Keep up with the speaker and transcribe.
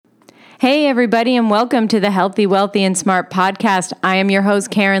Hey, everybody, and welcome to the Healthy, Wealthy, and Smart podcast. I am your host,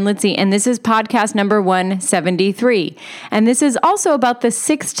 Karen Litzy, and this is podcast number 173. And this is also about the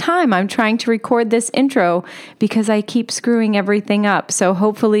sixth time I'm trying to record this intro because I keep screwing everything up. So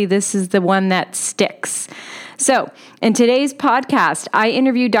hopefully this is the one that sticks. So, in today's podcast, I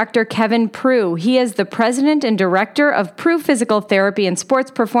interview Dr. Kevin Prue. He is the president and director of Prue Physical Therapy and Sports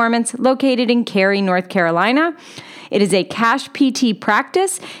Performance, located in Cary, North Carolina. It is a cash PT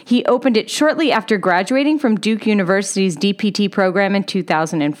practice. He opened it shortly after graduating from Duke University's DPT program in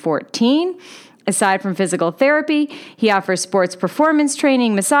 2014. Aside from physical therapy, he offers sports performance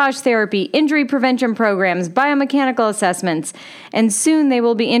training, massage therapy, injury prevention programs, biomechanical assessments, and soon they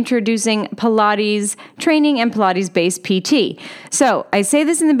will be introducing Pilates training and Pilates-based PT. So I say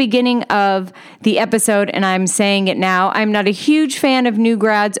this in the beginning of the episode, and I'm saying it now. I'm not a huge fan of new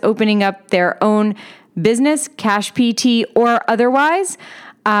grads opening up their own business, cash PT or otherwise.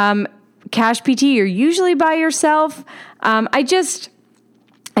 Cash PT, you're usually by yourself.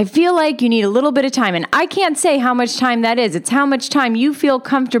 I feel like you need a little bit of time, and I can't say how much time that is. It's how much time you feel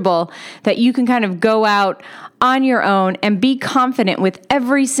comfortable that you can kind of go out on your own and be confident with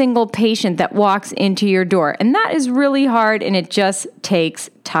every single patient that walks into your door. And that is really hard, and it just takes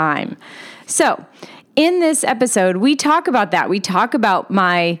time. So in this episode, we talk about that. We talk about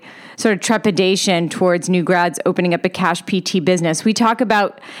my sort of trepidation towards new grads opening up a cash PT business. We talk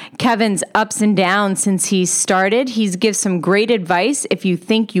about Kevin's ups and downs since he started. He gives some great advice if you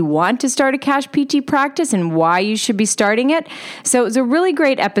think you want to start a cash PT practice and why you should be starting it. So it was a really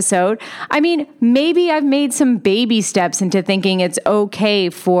great episode. I mean, maybe I've made some baby steps into thinking it's okay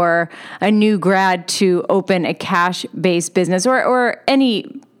for a new grad to open a cash-based business or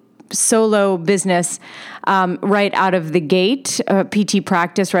any solo business right out of the gate, PT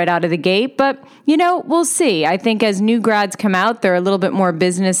practice right out of the gate. But, we'll see. I think as new grads come out, they're a little bit more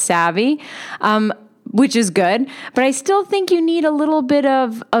business savvy, which is good. But I still think you need a little bit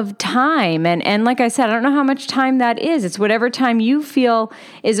of time. And like I said, I don't know how much time that is. It's whatever time you feel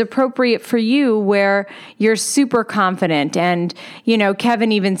is appropriate for you where you're super confident. And,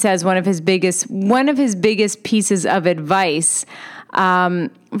 Kevin even says one of his biggest pieces of advice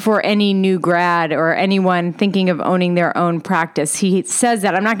for any new grad or anyone thinking of owning their own practice. He says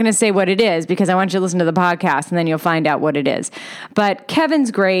that. I'm not going to say what it is because I want you to listen to the podcast and then you'll find out what it is. But Kevin's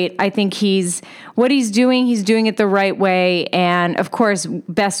great. I think he's doing it the right way. And of course,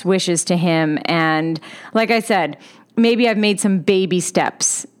 best wishes to him. And like I said, maybe I've made some baby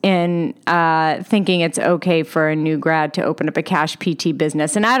steps in thinking it's okay for a new grad to open up a cash PT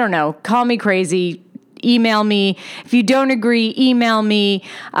business. And I don't know, call me crazy. Email me. If you don't agree, email me.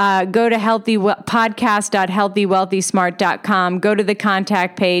 Go to podcast.healthywealthysmart.com. Go to the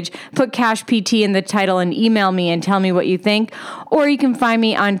contact page, put Cash PT in the title and email me and tell me what you think. Or you can find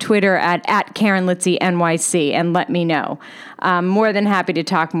me on Twitter at Karen Litzy NYC and let me know. I'm more than happy to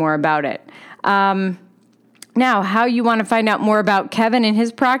talk more about it. Now, how you want to find out more about Kevin and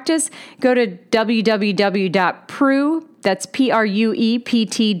his practice, go to www.prue, that's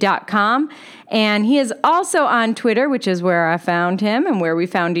PRUEPT.com. And he is also on Twitter, which is where I found him and where we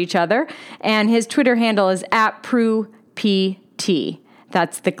found each other. And his Twitter handle is @PruePT.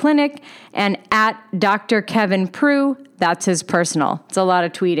 That's the clinic. And @Dr. Kevin Prue, that's his personal. It's a lot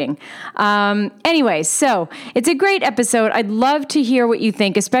of tweeting. Anyway, so it's a great episode. I'd love to hear what you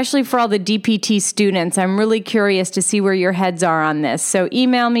think, especially for all the DPT students. I'm really curious to see where your heads are on this. So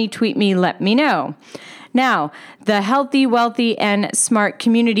email me, tweet me, let me know. Now, the Healthy, Wealthy, and Smart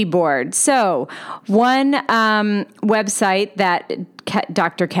Community Board. So one website that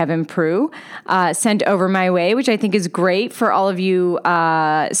Dr. Kevin Prue sent over my way, which I think is great for all of you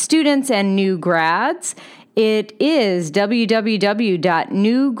students and new grads. It is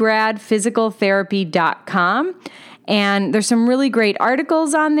www.newgradphysicaltherapy.com. And there's some really great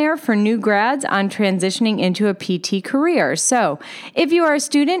articles on there for new grads on transitioning into a PT career. So if you are a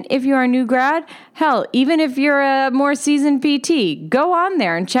student, if you are a new grad, hell, even if you're a more seasoned PT, go on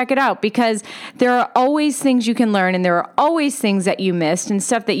there and check it out because there are always things you can learn and there are always things that you missed and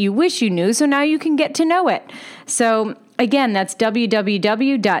stuff that you wish you knew. So now you can get to know it. So again, that's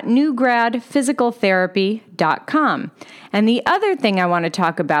www.newgradphysicaltherapy.com. And the other thing I want to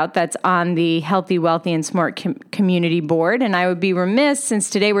talk about that's on the Healthy, Wealthy, and Smart Community Board, and I would be remiss since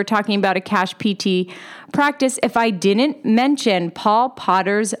today we're talking about a cash PT practice if I didn't mention Paul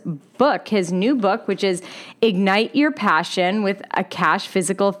Potter's book, his new book, which is Ignite Your Passion with a Cash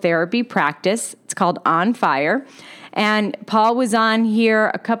Physical Therapy Practice. It's called On Fire. And Paul was on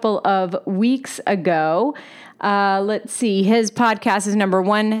here a couple of weeks ago. Let's see, his podcast is number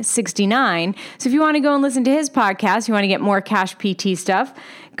 169. So if you want to go and listen to his podcast, you want to get more Cash PT stuff,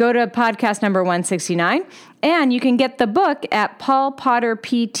 go to podcast number 169. And you can get the book at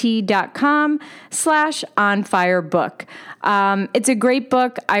paulpotterpt.com/onfirebook. It's a great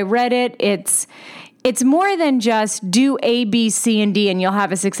book. I read it. It's more than just do A, B, C, and D, and you'll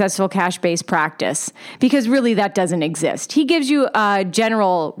have a successful cash-based practice, because really that doesn't exist. He gives you a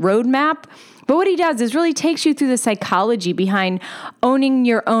general roadmap, but what he does is really takes you through the psychology behind owning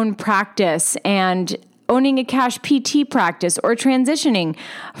your own practice and owning a cash PT practice or transitioning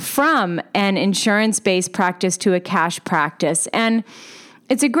from an insurance-based practice to a cash practice. And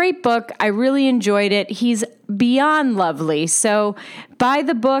it's a great book. I really enjoyed it. He's beyond lovely. So buy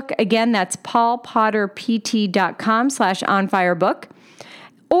the book. Again, that's paulpotterpt.com/onfirebook.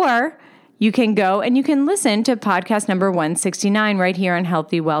 Or you can go and you can listen to podcast number 169 right here on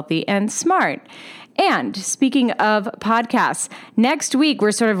Healthy, Wealthy, and Smart. And speaking of podcasts, next week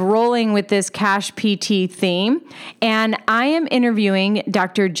we're sort of rolling with this Cash PT theme, and I am interviewing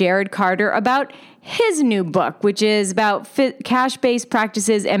Dr. Jared Carter about his new book, which is about cash-based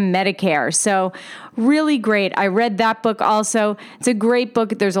practices and Medicare. So really great. I read that book also. It's a great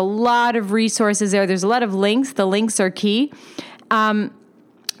book. There's a lot of resources there. There's a lot of links. The links are key.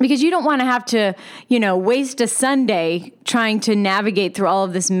 Because you don't want to have to, waste a Sunday trying to navigate through all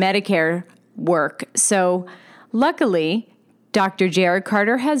of this Medicare work. So luckily, Dr. Jared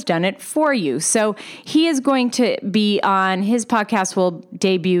Carter has done it for you. So he is going to be on, his podcast will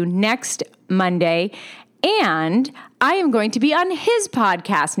debut next Monday, and I am going to be on his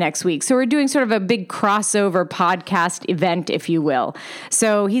podcast next week. So we're doing sort of a big crossover podcast event, if you will.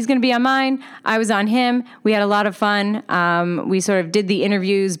 So he's going to be on mine. I was on him. We had a lot of fun. We sort of did the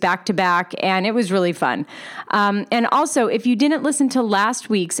interviews back to back, and it was really fun. And also, if you didn't listen to last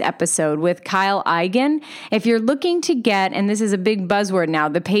week's episode with Kyle Eigen, if you're looking to get, and this is a big buzzword now,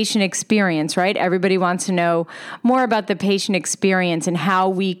 the patient experience, right? Everybody wants to know more about the patient experience and how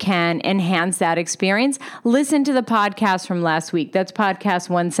we can enhance that experience. Listen to the podcast from last week. That's podcast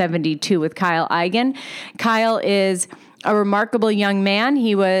 172 with Kyle Eigen. Kyle is a remarkable young man.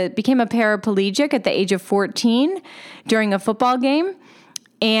 He became a paraplegic at the age of 14 during a football game.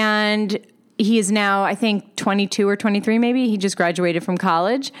 And he is now, I think, 22 or 23 maybe. He just graduated from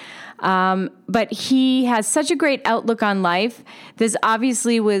college. But he has such a great outlook on life. This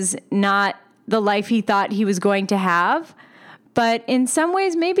obviously was not the life he thought he was going to have. But in some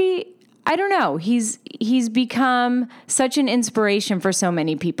ways, maybe, I don't know, he's become such an inspiration for so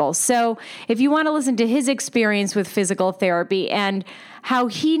many people. So if you want to listen to his experience with physical therapy and how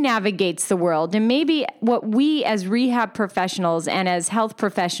he navigates the world, and maybe what we as rehab professionals and as health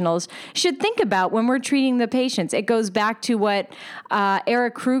professionals should think about when we're treating the patients. It goes back to what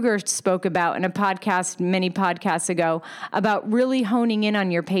Eric Kruger spoke about in a podcast many podcasts ago about really honing in on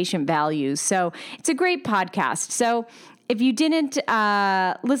your patient values. So it's a great podcast. So if you didn't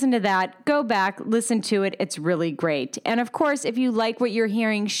listen to that, go back, listen to it. It's really great. And of course, if you like what you're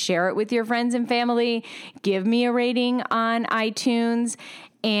hearing, share it with your friends and family. Give me a rating on iTunes.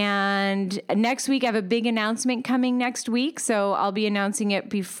 And next week, I have a big announcement coming next week. So I'll be announcing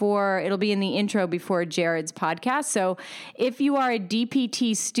it it'll be in the intro before Jared's podcast. So if you are a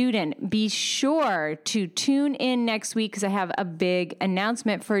DPT student, be sure to tune in next week because I have a big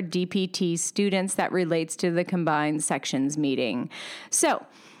announcement for DPT students that relates to the combined sections meeting. So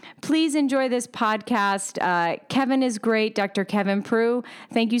please enjoy this podcast. Kevin is great, Dr. Kevin Prue.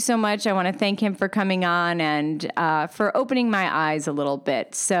 Thank you so much. I want to thank him for coming on and for opening my eyes a little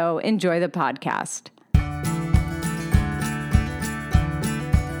bit. So enjoy the podcast.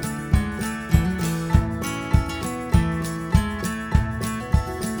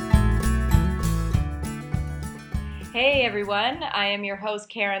 Hey everyone, I am your host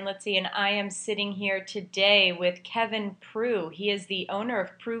Karen Litzy, and I am sitting here today with Kevin Prue. He is the owner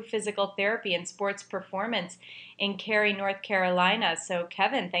of Prue Physical Therapy and Sports Performance in Cary, North Carolina. So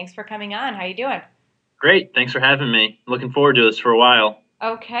Kevin, thanks for coming on. How you doing? Great, thanks for having me. Looking forward to this for a while.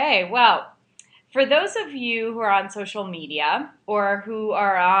 Okay, well, for those of you who are on social media or who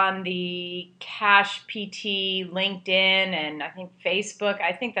are on the Cash PT, LinkedIn, and I think Facebook,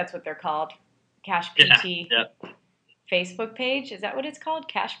 I think that's what they're called, Cash PT. Yeah. Facebook page. Is that what it's called?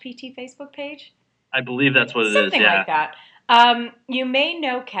 Cash PT Facebook page? I believe that's what it is. Something like that. You may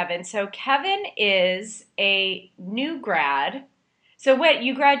know Kevin. So Kevin is a new grad. So what,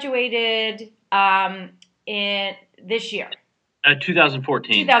 you graduated in this year?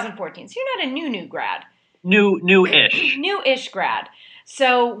 2014. 2014. So you're not a new grad. New-ish. New-ish grad.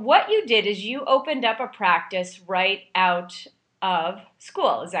 So what you did is you opened up a practice right out of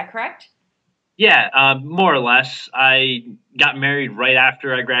school. Is that correct? Yeah, more or less. I got married right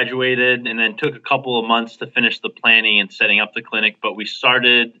after I graduated and then took a couple of months to finish the planning and setting up the clinic. But we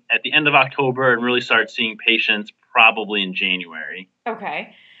started at the end of October and really started seeing patients probably in January.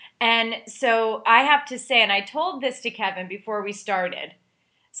 Okay. And so I have to say, and I told this to Kevin before we started,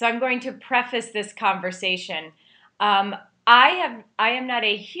 so I'm going to preface this conversation. Um, I am not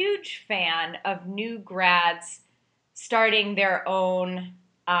a huge fan of new grads starting their own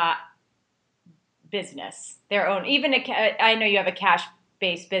business, their own, even I know you have a cash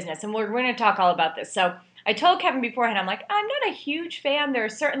based business, and we're going to talk all about this. So I told Kevin beforehand, I'm like, I'm not a huge fan. There are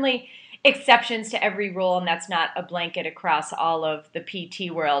certainly exceptions to every rule, and that's not a blanket across all of the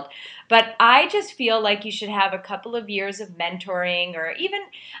PT world. But I just feel like you should have a couple of years of mentoring, or even,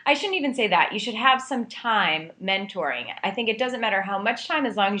 I shouldn't even say that. You should have some time mentoring. I think it doesn't matter how much time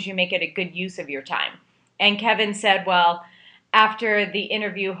as long as you make it a good use of your time. And Kevin said, well, after the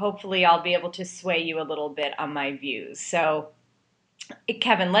interview, hopefully I'll be able to sway you a little bit on my views. So,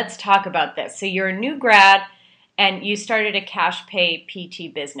 Kevin, let's talk about this. So you're a new grad and you started a cash pay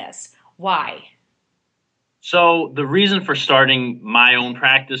PT business. Why? So the reason for starting my own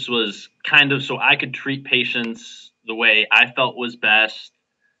practice was kind of so I could treat patients the way I felt was best,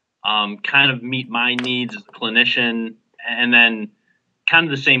 kind of meet my needs as a clinician, and then kind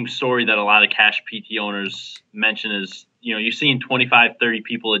of the same story that a lot of cash PT owners mention is, you're seeing 25, 30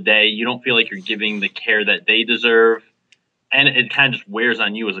 people a day. You don't feel like you're giving the care that they deserve. And it kind of just wears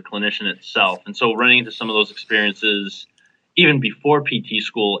on you as a clinician itself. And so running into some of those experiences, even before PT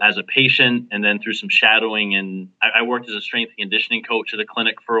school as a patient, and then through some shadowing, and I worked as a strength and conditioning coach at a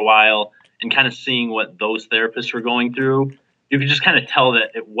clinic for a while, and kind of seeing what those therapists were going through, you could just kind of tell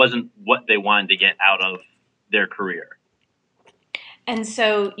that it wasn't what they wanted to get out of their career. And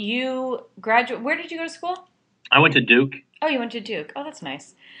so you graduate. Where did you go to school? I went to Duke. Oh, you went to Duke. Oh, that's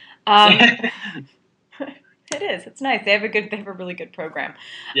nice. It is. It's nice. They have a really good program.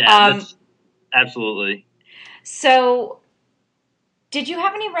 Yeah, that's absolutely. So, did you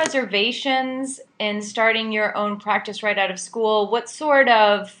have any reservations in starting your own practice right out of school? What sort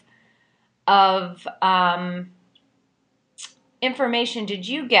of information did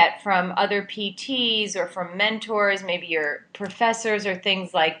you get from other PTs or from mentors, maybe your professors or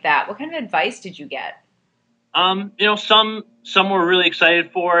things like that? What kind of advice did you get? Some were really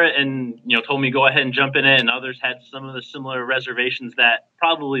excited for it and, told me go ahead and jump in it. And others had some of the similar reservations that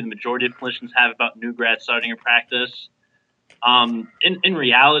probably the majority of clinicians have about new grads starting a practice. In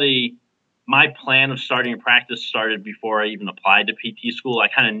reality, my plan of starting a practice started before I even applied to PT school. I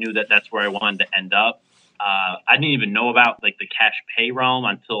kind of knew that that's where I wanted to end up. I didn't even know about like the cash pay realm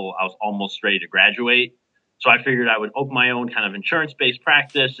until I was almost ready to graduate. So I figured I would open my own kind of insurance-based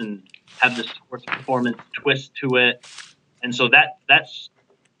practice and have this sports performance twist to it. And so that's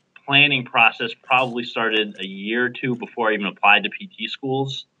planning process probably started a year or two before I even applied to PT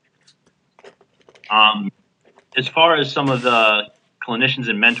schools. As far as some of the clinicians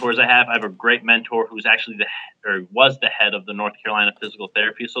and mentors I have a great mentor who's actually was the head of the North Carolina Physical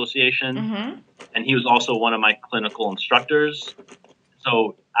Therapy Association. Mm-hmm. And he was also one of my clinical instructors.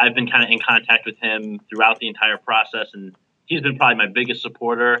 So I've been kind of in contact with him throughout the entire process, and he's been probably my biggest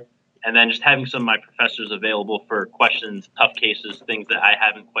supporter. And then just having some of my professors available for questions, tough cases, things that I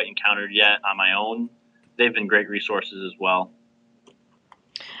haven't quite encountered yet on my own. They've been great resources as well.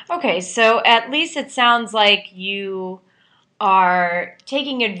 Okay, so at least it sounds like you are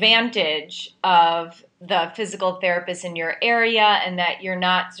taking advantage of the physical therapists in your area and that you're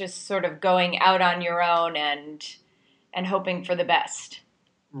not just sort of going out on your own and hoping for the best.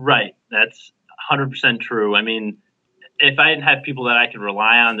 Right. That's 100% true. I mean, if I didn't have people that I could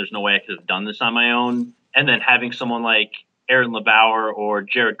rely on, there's no way I could have done this on my own. And then having someone like Aaron LeBauer or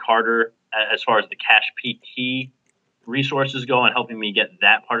Jared Carter, as far as the cash PT resources go and helping me get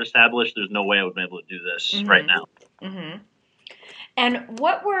that part established, there's no way I would be able to do this right now. Mm-hmm. And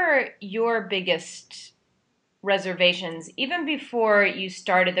what were your biggest reservations even before you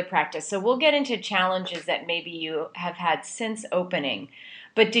started the practice? So we'll get into challenges that maybe you have had since opening.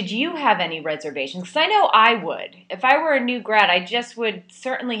 But did you have any reservations? Because I know I would. If I were a new grad, I just would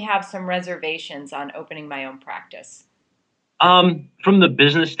certainly have some reservations on opening my own practice. From the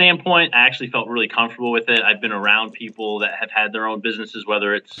business standpoint, I actually felt really comfortable with it. I've been around people that have had their own businesses,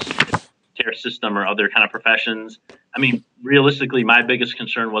 whether it's care system or other kind of professions. I mean, realistically, my biggest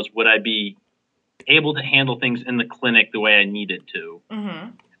concern was, would I be able to handle things in the clinic the way I needed to?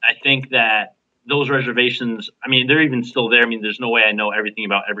 Mm-hmm. I think that those reservations, I mean, they're even still there. I mean, there's no way I know everything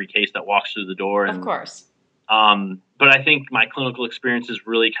about every case that walks through the door. Of course. But but I think my clinical experiences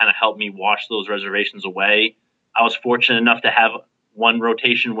really kind of helped me wash those reservations away. I was fortunate enough to have one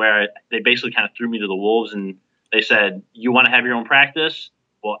rotation where they basically kind of threw me to the wolves, and they said, you want to have your own practice?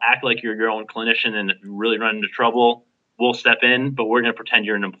 Well, act like you're your own clinician, and if you really run into trouble, we'll step in, but we're going to pretend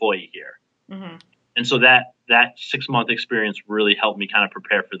you're an employee here. Mm-hmm. And so that 6-month experience really helped me kind of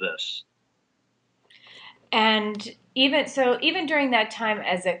prepare for this. And even during that time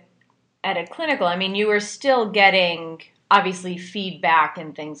at a clinical, I mean, you were still getting obviously feedback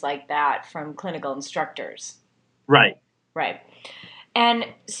and things like that from clinical instructors. Right. Right. And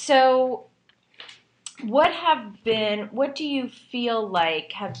so what do you feel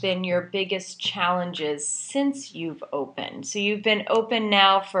like have been your biggest challenges since you've opened? So you've been open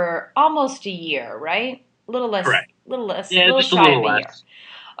now for almost a year, right? A little less. Correct. Yeah, little just shy a little of a less.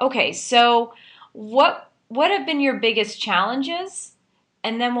 year. Okay, so what have been your biggest challenges?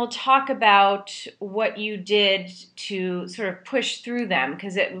 And then we'll talk about what you did to sort of push through them,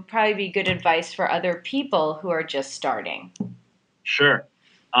 because it would probably be good advice for other people who are just starting. Sure.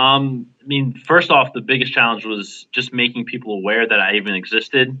 I mean, first off, the biggest challenge was just making people aware that I even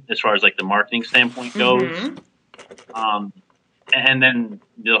existed as far as like the marketing standpoint goes. Mm-hmm. And then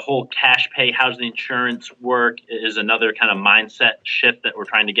the whole cash pay, how's the insurance work is another kind of mindset shift that we're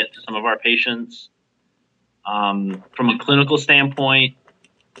trying to get to some of our patients. From a clinical standpoint,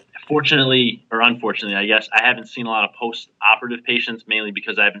 fortunately or unfortunately, I guess, I haven't seen a lot of post-operative patients, mainly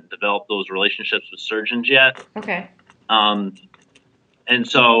because I haven't developed those relationships with surgeons yet. Okay. And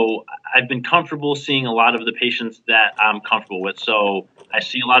so I've been comfortable seeing a lot of the patients that I'm comfortable with. So I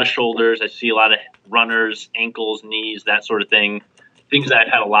see a lot of shoulders, I see a lot of runners, ankles, knees, that sort of thing, things that I've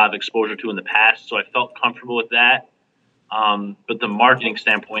had a lot of exposure to in the past. So I felt comfortable with that. But the marketing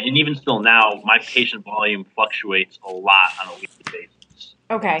standpoint, and even still now, my patient volume fluctuates a lot on a weekly basis.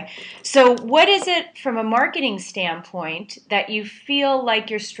 Okay. So what is it from a marketing standpoint that you feel like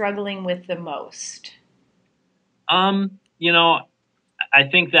you're struggling with the most? I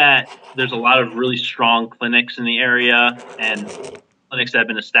think that there's a lot of really strong clinics in the area and clinics that have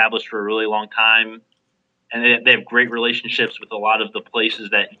been established for a really long time. And they have great relationships with a lot of the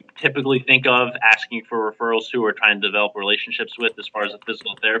places that you typically think of asking for referrals to or trying to develop relationships with as far as a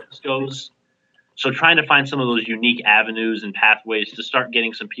physical therapist goes. So trying to find some of those unique avenues and pathways to start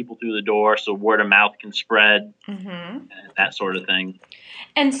getting some people through the door so word of mouth can spread, mm-hmm. and that sort of thing.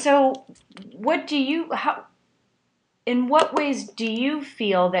 And so in what ways do you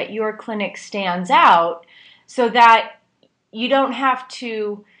feel that your clinic stands out so that you don't have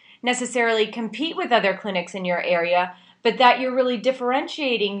to necessarily compete with other clinics in your area, but that you're really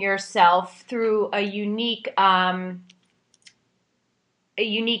differentiating yourself through a unique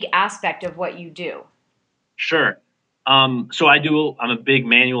aspect of what you do? Sure. So I'm a big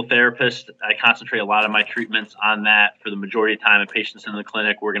manual therapist. I concentrate a lot of my treatments on that. For the majority of the time, patients in the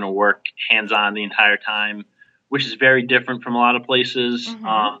clinic, we're going to work hands-on the entire time, which is very different from a lot of places.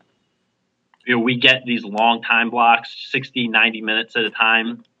 Mm-hmm. We get these long time blocks, 60, 90 minutes at a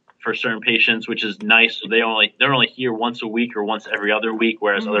time for certain patients, which is nice. So they're only here once a week or once every other week,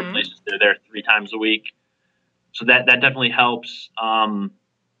 whereas mm-hmm. other places they're there 3 times a week. So that definitely helps.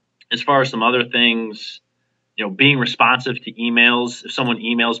 As far as some other things, being responsive to emails. If someone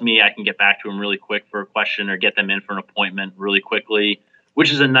emails me, I can get back to them really quick for a question or get them in for an appointment really quickly,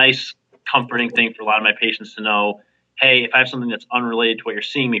 which is a nice, comforting thing for a lot of my patients to know, hey, if I have something that's unrelated to what you're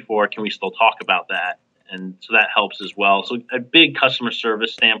seeing me for, can we still talk about that? And so that helps as well. So a big customer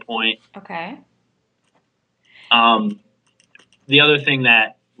service standpoint. Okay. The other thing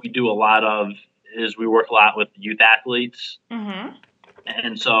that we do a lot of is we work a lot with youth athletes. Mm-hmm.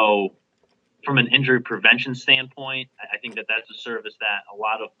 And so from an injury prevention standpoint, I think that that's a service that a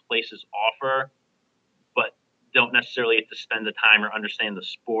lot of places offer, but don't necessarily get to spend the time or understand the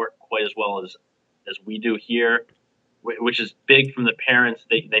sport quite as well as we do here, which is big from the parents.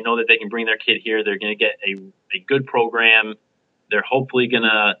 They know that they can bring their kid here. They're going to get a good program. They're hopefully going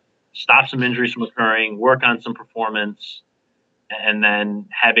to stop some injuries from occurring, work on some performance, and then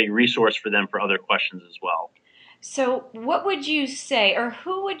have a resource for them for other questions as well. So what would you say, or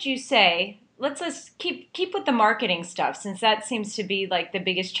who would you say, let's keep with the marketing stuff, since that seems to be like the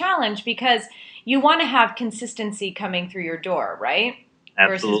biggest challenge, because you want to have consistency coming through your door, right?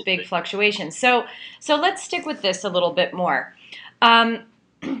 Absolutely. Versus big fluctuations. So let's stick with this a little bit more.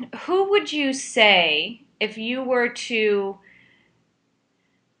 Who would you say, if you were to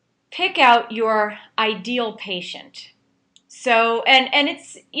pick out your ideal patient? So, and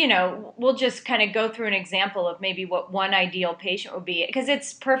it's, we'll just kind of go through an example of maybe what one ideal patient would be, because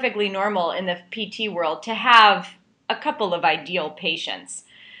it's perfectly normal in the PT world to have a couple of ideal patients.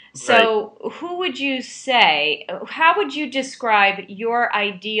 Right. So, who would you say, how would you describe your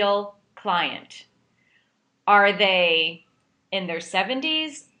ideal client? Are they in their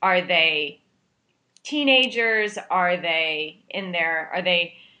 70s? Are they teenagers? Are they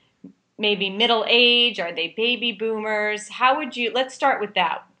maybe middle age? Are they baby boomers? Let's start with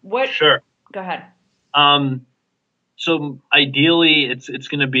that. Sure. Go ahead. Um, so ideally, it's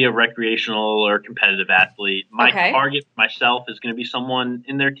going to be a recreational or competitive athlete. My Okay. target myself is going to be someone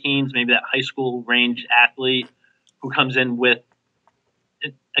in their teens, maybe that high school range athlete who comes in with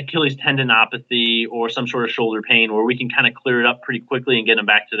Achilles tendinopathy or some sort of shoulder pain, where we can kind of clear it up pretty quickly and get them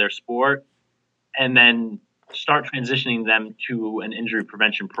back to their sport, and then start transitioning them to an injury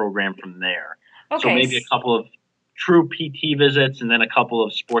prevention program from there. So Okay. maybe a couple of true PT visits and then a couple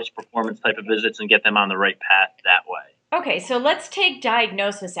of sports performance type of visits and get them on the right path that way. Okay, so let's take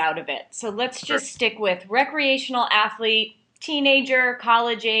diagnosis out of it. So let's Sure. just stick with recreational athlete, teenager,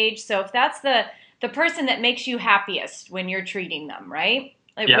 college age. So if that's the person that makes you happiest when you're treating them, right?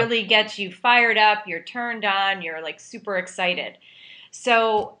 It Yeah. really gets you fired up, you're turned on, you're like super excited.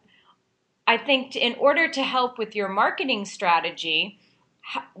 So I think in order to help with your marketing strategy,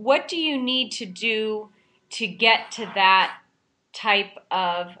 what do you need to do to get to that type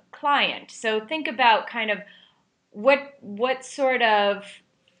of client? So think about kind of what sort of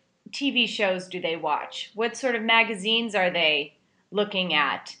TV shows do they watch? What sort of magazines are they looking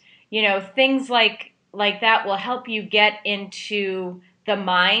at? Things like that will help you get into the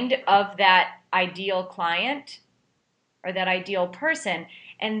mind of that ideal client or that ideal person.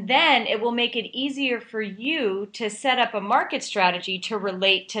 And then it will make it easier for you to set up a market strategy to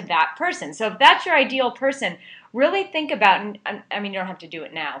relate to that person. So if that's your ideal person, really think about, and I mean, you don't have to do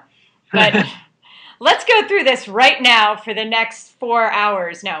it now, but let's go through this right now for the next 4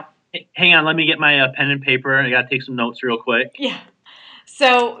 hours. No. Hang on, let me get my pen and paper. I got to take some notes real quick. Yeah.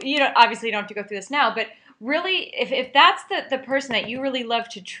 So, obviously you don't have to go through this now, but really, if that's the person that you really love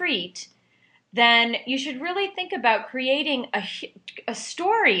to treat, then you should really think about creating a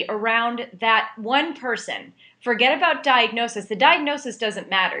story around that one person. Forget about diagnosis. The diagnosis doesn't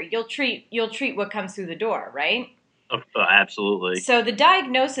matter. You'll treat what comes through the door, right? Absolutely. So the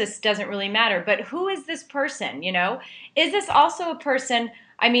diagnosis doesn't really matter, but who is this person, Is this also a person,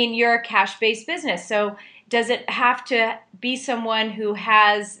 I mean, you're a cash-based business, so does it have to be someone who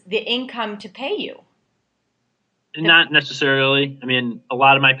has the income to pay you? Not necessarily. I mean, a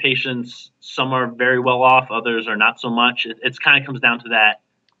lot of my patients, some are very well off, others are not so much. It's kind of comes down to that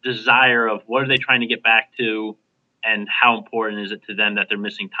desire of what are they trying to get back to and how important is it to them that they're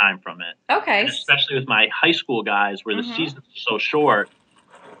missing time from it. Okay. And especially with my high school guys where the season's so short.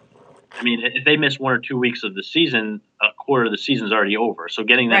 I mean, if they miss 1 or 2 weeks of the season, a quarter of the season's already over. So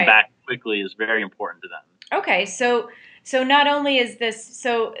getting them back quickly is very important to them. Okay. So not only is this,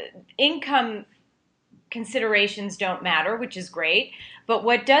 income considerations don't matter, which is great. But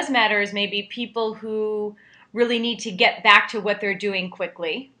what does matter is maybe people who really need to get back to what they're doing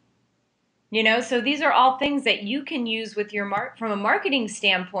quickly. So these are all things that you can use with from a marketing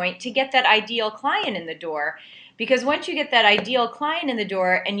standpoint to get that ideal client in the door. Because once you get that ideal client in the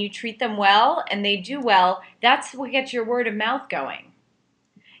door and you treat them well and they do well, that's what gets your word of mouth going.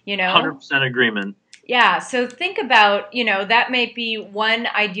 100% agreement. Yeah, so think about, that might be one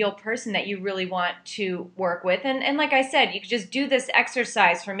ideal person that you really want to work with. And like I said, you could just do this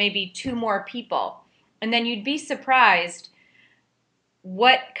exercise for maybe 2 more people. And then you'd be surprised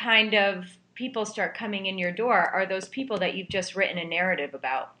what kind of people start coming in your door are those people that you've just written a narrative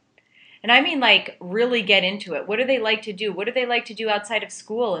about. And I mean, like, really get into it. What do they like to do? What do they like to do outside of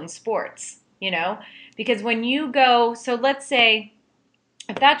school and sports? Because when you go, so let's say,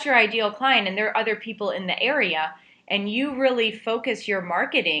 if that's your ideal client and there are other people in the area and you really focus your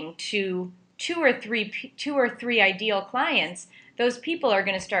marketing to two or three ideal clients, those people are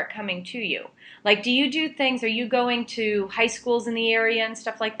going to start coming to you. Like, do you do things, are you going to high schools in the area and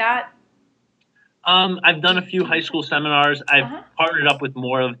stuff like that? I've done a few high school seminars. I've partnered up with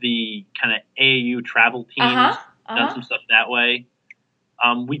more of the kind of AAU travel teams, done some stuff that way.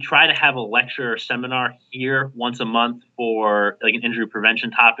 We try to have a lecture or seminar here once a month for like an injury prevention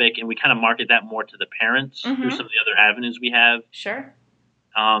topic, and we kind of market that more to the parents through some of the other avenues we have. Sure.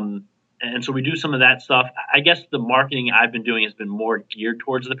 And so we do some of that stuff. I guess the marketing I've been doing has been more geared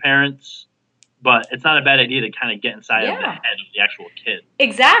towards the parents, but it's not a bad idea to kind of get inside of the head of the actual kid.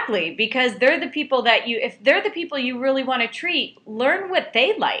 Exactly, because they're the people if they're the people you really want to treat, learn what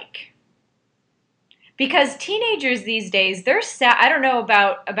they like. Because teenagers these days, they're I don't know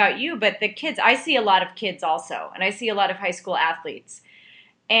about you, but the kids, I see a lot of kids also, and I see a lot of high school athletes.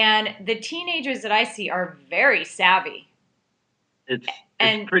 And the teenagers that I see are very savvy.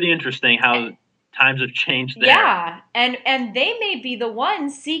 It's pretty interesting how times have changed there. Yeah, and they may be the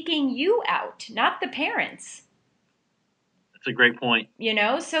ones seeking you out, not the parents. That's a great point.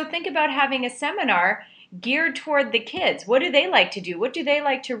 So think about having a seminar geared toward the kids. What do they like to do? What do they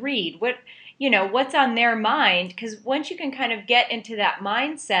like to read? What's on their mind? Because once you can kind of get into that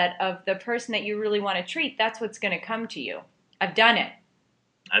mindset of the person that you really want to treat, that's what's going to come to you. I've done it.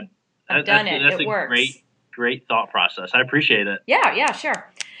 I've done it. That's it works. Great thought process. I appreciate it. Yeah,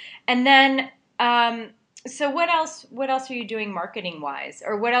 sure. And then, so what else are you doing marketing wise,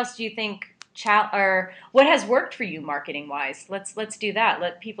 or what else do you think, or what has worked for you marketing wise? Let's do that.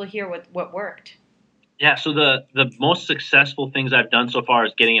 Let people hear what worked. Yeah. So the most successful things I've done so far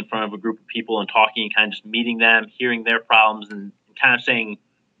is getting in front of a group of people and talking, and kind of just meeting them, hearing their problems, and kind of saying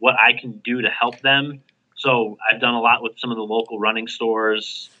what I can do to help them. So I've done a lot with some of the local running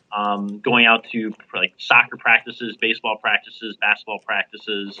stores, going out to like soccer practices, baseball practices, basketball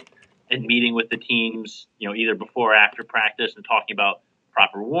practices, and meeting with the teams, either before or after practice, and talking about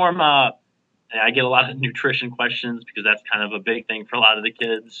proper warm up. And I get a lot of nutrition questions because that's kind of a big thing for a lot of the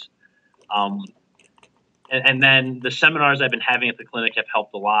kids. And then the seminars I've been having at the clinic have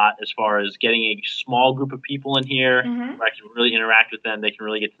helped a lot as far as getting a small group of people in here where I can really interact with them. They can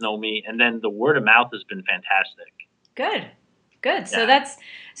really get to know me. And then the word of mouth has been fantastic. Good. Yeah.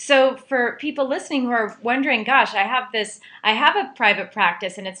 So for people listening who are wondering, gosh, I have a private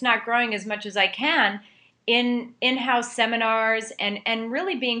practice and it's not growing as much as I can, in-house seminars and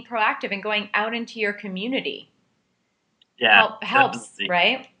really being proactive and going out into your community. Yeah. Helps, definitely.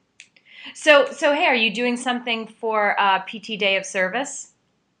 right? So hey, are you doing something for PT Day of Service?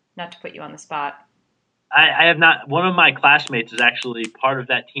 Not to put you on the spot. I have not. One of my classmates is actually part of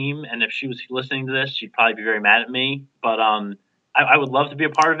that team, and if she was listening to this, she'd probably be very mad at me. But I would love to be a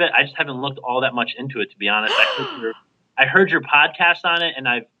part of it. I just haven't looked all that much into it, to be honest. I heard your podcast on it, and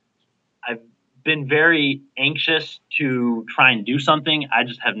I've been very anxious to try and do something. I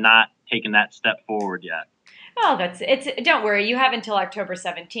just have not taken that step forward yet. Oh, don't worry, you have until October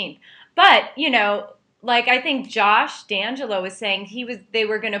 17th. But, like I think Josh D'Angelo was saying they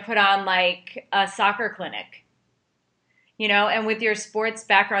were going to put on like a soccer clinic. And with your sports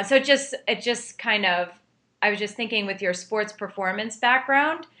background. So it just kind of, I was just thinking with your sports performance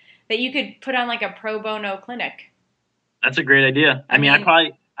background that you could put on like a pro bono clinic. That's a great idea. I mean, I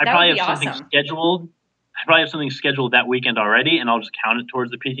probably have something awesome. scheduled. I probably have something scheduled that weekend already, and I'll just count it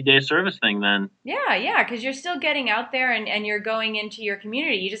towards the PT Day of Service thing then. Yeah, because you're still getting out there and you're going into your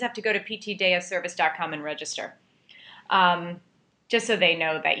community. You just have to go to ptdayofservice.com and register, just so they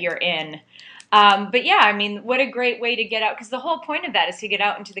know that you're in. But yeah, I mean, what a great way to get out, because the whole point of that is to get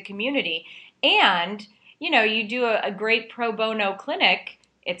out into the community. And, you do a great pro bono clinic,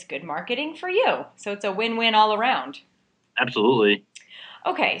 it's good marketing for you. So it's a win-win all around. Absolutely.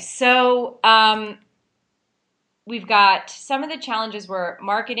 Okay, so we've got some of the challenges were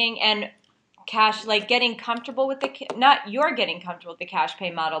marketing and cash, like getting comfortable with not you're getting comfortable with the cash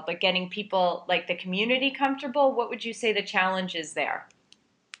pay model, but getting people like the community comfortable. What would you say the challenge is there?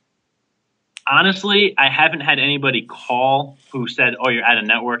 Honestly, I haven't had anybody call who said, "Oh, you're at a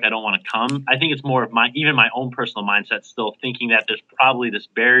network, I don't want to come." I think it's more of my own personal mindset still thinking that there's probably this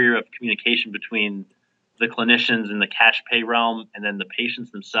barrier of communication between the clinicians in the cash pay realm and then the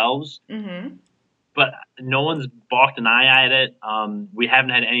patients themselves. Mm-hmm. But no one's balked an eye at it. We haven't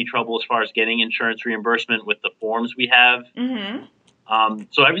had any trouble as far as getting insurance reimbursement with the forms we have. Mm-hmm.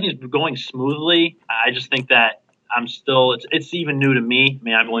 So everything's going smoothly. I just think that it's even new to me. I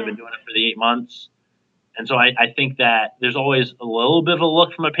mean, I've only been doing it for the 8 months. And so I think that there's always a little bit of a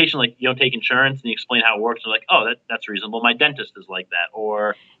look from a patient, like, you don't take insurance, and you explain how it works. They're like, oh, that's reasonable. My dentist is like that.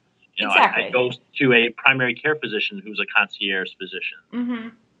 Or, exactly. I go to a primary care physician who's a concierge physician. Mm-hmm.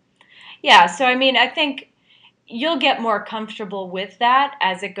 Yeah, so I mean, I think you'll get more comfortable with that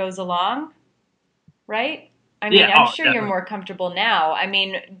as it goes along, right? I mean, I'm sure definitely. You're more comfortable now. I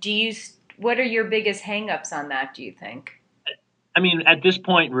mean, what are your biggest hangups on that, do you think? I mean, at this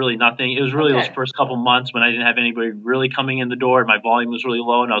point, really nothing. It was really those first couple months when I didn't have anybody really coming in the door. My volume was really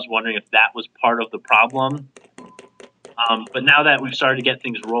low, and I was wondering if that was part of the problem. But now that we've started to get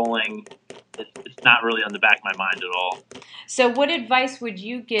things rolling, it's not really on the back of my mind at all. So what advice would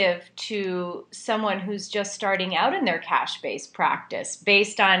you give to someone who's just starting out in their cash-based practice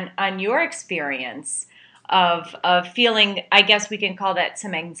based on your experience of feeling, I guess we can call that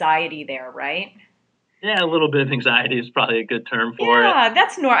some anxiety there, right? Yeah, a little bit of anxiety is probably a good term for it. Yeah,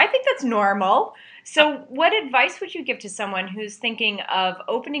 I think that's normal. So what advice would you give to someone who's thinking of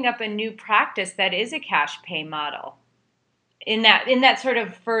opening up a new practice that is a cash pay model in that sort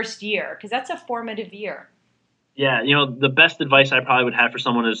of first year? Because that's a formative year. Yeah, the best advice I probably would have for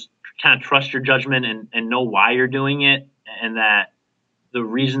someone is kind of trust your judgment and know why you're doing it, and that the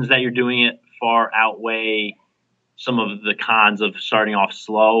reasons that you're doing it far outweigh some of the cons of starting off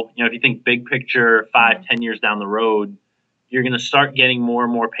slow. If you think big picture, 5, 10 years down the road, you're going to start getting more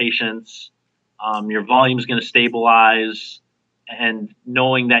and more patients. Your volume is going to stabilize, and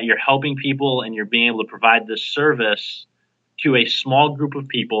knowing that you're helping people and you're being able to provide this service to a small group of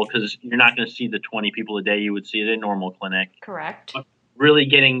people, because you're not going to see the 20 people a day you would see at a normal clinic. Correct. But really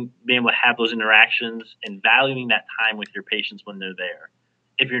being able to have those interactions and valuing that time with your patients when they're there.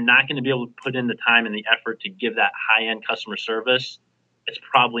 If you're not going to be able to put in the time and the effort to give that high-end customer service, it's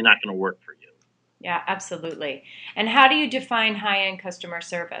probably not going to work for you. Yeah, absolutely. And how do you define high-end customer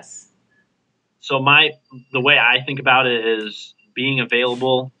service? So the way I think about it is being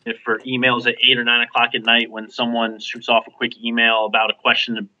available for emails at 8 or 9 o'clock at night when someone shoots off a quick email about a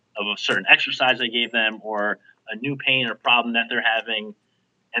question of a certain exercise I gave them, or a new pain or problem that they're having.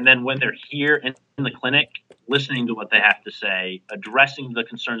 And then when they're here in the clinic, listening to what they have to say, addressing the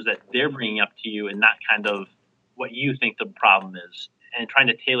concerns that they're bringing up to you, and not kind of what you think the problem is, and trying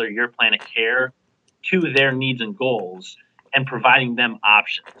to tailor your plan of care to their needs and goals, and providing them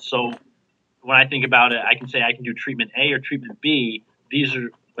options. So when I think about it, I can say I can do treatment A or treatment B. These are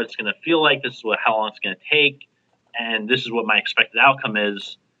what it's going to feel like. This is how long it's going to take. And this is what my expected outcome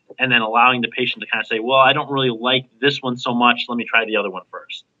is. And then allowing the patient to kind of say, well, I don't really like this one so much. Let me try the other one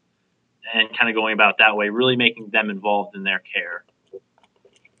first. And kind of going about that way, really making them involved in their care.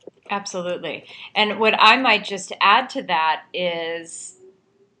 Absolutely. And what I might just add to that is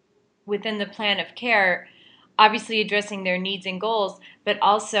within the plan of care, obviously addressing their needs and goals, but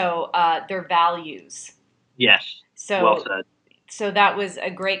also their values. Yes. So, well said. So that was a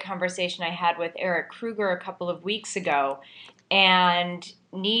great conversation I had with Eric Kruger a couple of weeks ago. And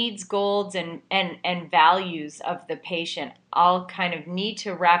needs, goals, and values of the patient all kind of need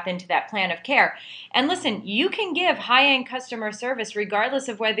to wrap into that plan of care. And listen, you can give high-end customer service regardless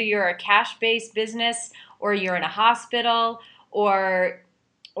of whether you're a cash-based business, or you're in a hospital, or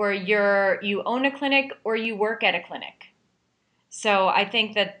you own a clinic, or you work at a clinic. So I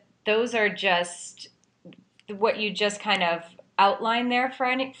think that those are just what you just kind of outlined there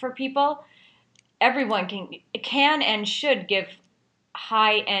for people. Everyone can and should give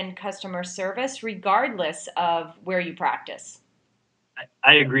high-end customer service regardless of where you practice.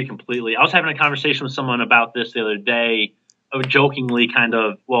 I agree completely. I was having a conversation with someone about this the other day, jokingly kind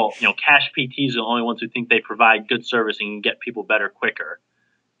of, cash PTs are the only ones who think they provide good service and can get people better quicker.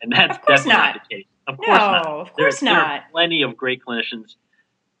 And that's definitely not the case. Of course not. Of course not. There are plenty of great clinicians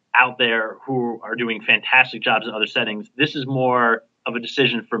out there who are doing fantastic jobs in other settings. This is more of a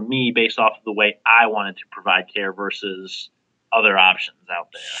decision for me based off of the way I wanted to provide care versus other options out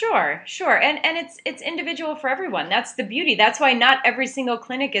there. Sure. And it's individual for everyone. That's the beauty. That's why not every single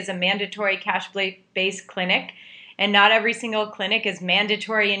clinic is a mandatory cash-based clinic, and not every single clinic is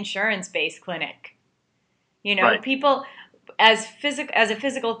mandatory insurance-based clinic. Right. People, as a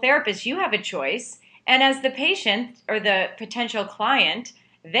physical therapist, you have a choice, and as the patient or the potential client,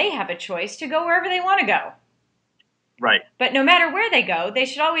 they have a choice to go wherever they want to go. Right. But no matter where they go, they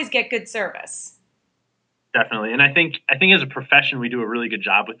should always get good service. Definitely. And I think as a profession, we do a really good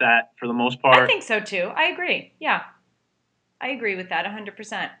job with that for the most part. I think so too. I agree. Yeah. I agree with that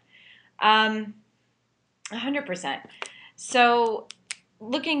 100%. 100%. So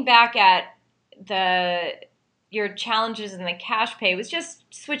looking back at your challenges in the cash pay was just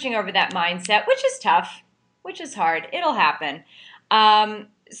switching over that mindset, which is tough, which is hard. It'll happen.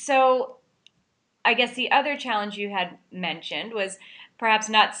 So I guess the other challenge you had mentioned was perhaps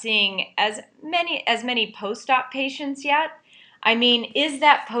not seeing as many post-op patients yet. I mean, is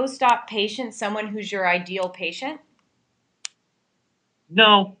that post-op patient someone who's your ideal patient?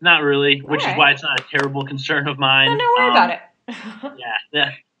 No, not really, which is why it's not a terrible concern of mine. No, worry about it.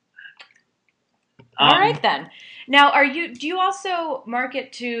 Yeah. All right then. Now, do you also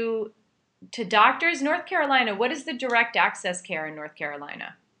market to doctors? North Carolina, what is the direct access care in North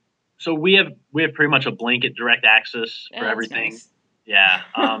Carolina? So we have pretty much a blanket direct access for everything. Nice. Yeah.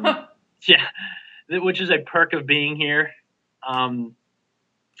 Yeah. Which is a perk of being here.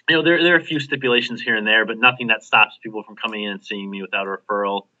 There are a few stipulations here and there, but nothing that stops people from coming in and seeing me without a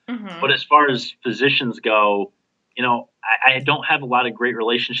referral. Mm-hmm. But as far as physicians go, I don't have a lot of great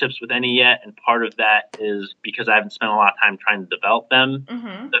relationships with any yet. And part of that is because I haven't spent a lot of time trying to develop them.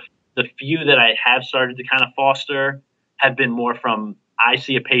 Mm-hmm. The few that I have started to kind of foster have been more from, I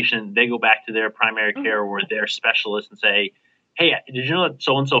see a patient, they go back to their primary care or their specialist and say, hey, did you know that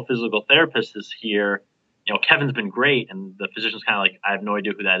so-and-so physical therapist is here? Kevin's been great. And the physician's kind of like, I have no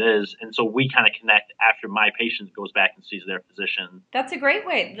idea who that is. And so we kind of connect after my patient goes back and sees their physician. That's a great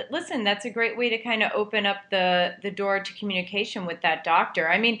way. Listen, that's a great way to kind of open up the door to communication with that doctor.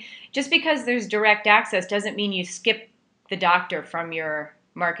 I mean, just because there's direct access doesn't mean you skip the doctor from your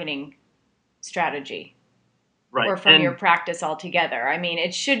marketing strategy. Right. Or from your practice altogether. I mean,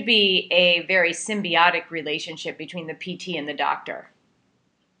 it should be a very symbiotic relationship between the PT and the doctor.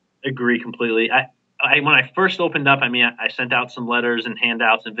 Agree completely. When I first opened up, I sent out some letters and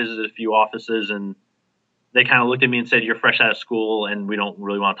handouts and visited a few offices, and they kind of looked at me and said, "You're fresh out of school, and we don't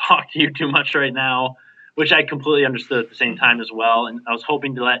really want to talk to you too much right now," which I completely understood at the same time as well. And I was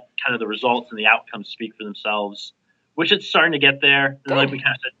hoping to let kind of the results and the outcomes speak for themselves, which it's starting to get there. And like we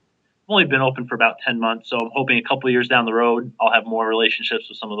kind of said, I've only been open for about 10 months, so I'm hoping a couple of years down the road, I'll have more relationships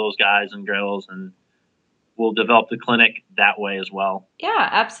with some of those guys and girls, and we'll develop the clinic that way as well. Yeah,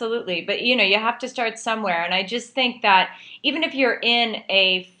 absolutely. But, you have to start somewhere. And I just think that even if you're in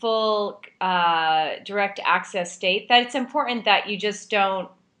a full direct access state, that it's important that you just don't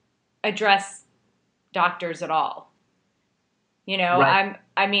address doctors at all. Right.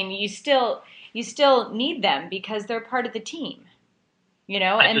 You still need them because they're part of the team,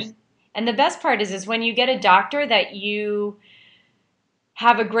 and the best part is when you get a doctor that you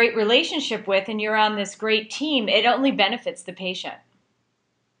have a great relationship with and you're on this great team, it only benefits the patient.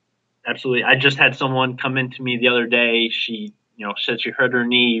 Absolutely. I just had someone come in to me the other day. She, said she hurt her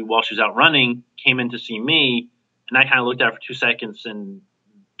knee while she was out running, came in to see me, and I kind of looked at her for 2 seconds and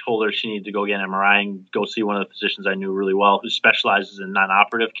told her she needed to go get an MRI and go see one of the physicians I knew really well who specializes in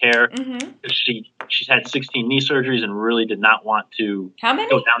non-operative care. Mm-hmm. She's had 16 knee surgeries and really did not want to go down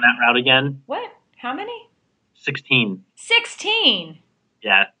that route again. What? How many? 16. 16?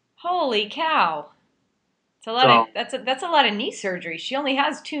 Yeah. Holy cow. That's a lot of knee surgery. She only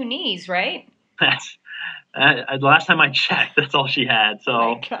has 2 knees, right? That's the last time I checked, that's all she had. So,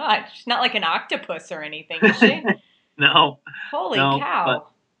 oh my God, she's not like an octopus or anything, is she? No. Holy cow. But,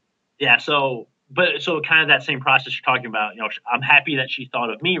 yeah, so kind of that same process you're talking about, I'm happy that she thought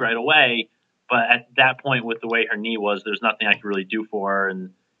of me right away, but at that point with the way her knee was, there's nothing I could really do for her.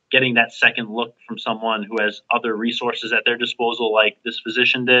 And getting that second look from someone who has other resources at their disposal like this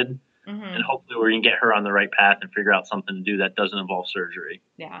physician did, mm-hmm. and hopefully we're going to get her on the right path and figure out something to do that doesn't involve surgery.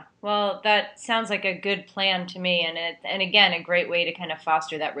 Yeah, well, that sounds like a good plan to me, and again, a great way to kind of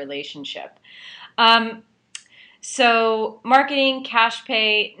foster that relationship. So marketing, cash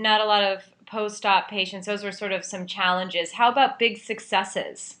pay, not a lot of post-op patients. Those were sort of some challenges. How about big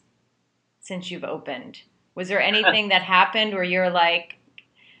successes since you've opened? Was there anything that happened where you're like,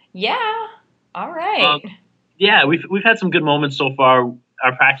 yeah, all right? Yeah, we've had some good moments so far.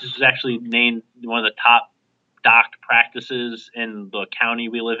 Our practice was actually named one of the top doc practices in the county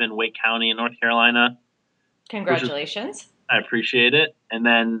we live in, Wake County in North Carolina. Congratulations. I appreciate it. And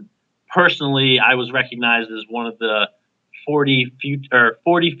then personally, I was recognized as one of the 40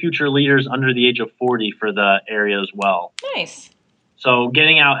 future leaders under the age of 40 for the area as well. Nice. So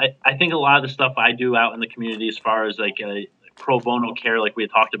getting out, I think a lot of the stuff I do out in the community as far as like a pro bono care, like we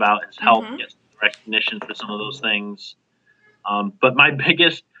had talked about, has helped mm-hmm. get recognition for some of those things. But my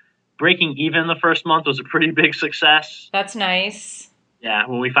biggest breaking even the first month was a pretty big success. That's nice. Yeah,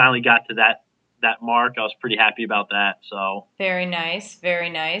 when we finally got to that mark, I was pretty happy about that. So very nice, very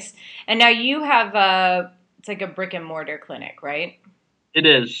nice. And now you have it's like a brick and mortar clinic, right? It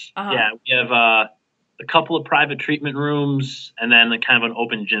is. Uh-huh. Yeah, we have a couple of private treatment rooms and then kind of an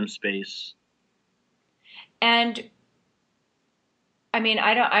open gym space. And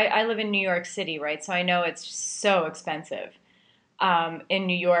I live in New York City, right? So I know it's so expensive in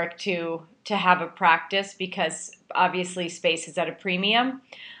New York to have a practice because obviously space is at a premium.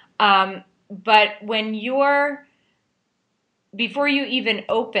 But before you even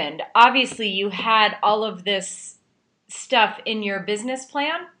opened, obviously you had all of this stuff in your business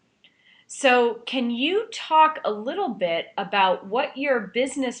plan. So can you talk a little bit about what your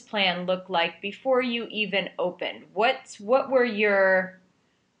business plan looked like before you even opened? What were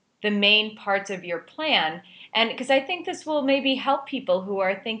the main parts of your plan? And because I think this will maybe help people who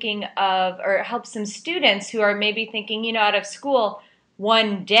are thinking of, or help some students who are maybe thinking, out of school,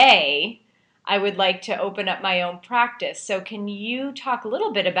 one day I would like to open up my own practice. So can you talk a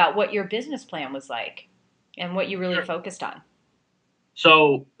little bit about what your business plan was like and what you really focused on?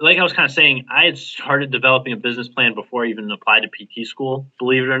 So like I was kind of saying, I had started developing a business plan before I even applied to PT school,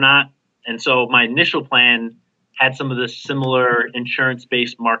 believe it or not. And so my initial plan had some of the similar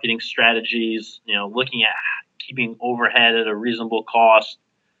insurance-based marketing strategies, looking at keeping overhead at a reasonable cost,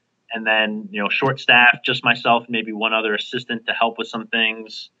 and then, short staff, just myself, maybe one other assistant to help with some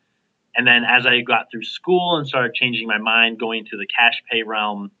things. And then as I got through school and started changing my mind, going to the cash pay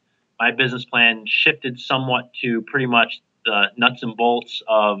realm, my business plan shifted somewhat to pretty much the nuts and bolts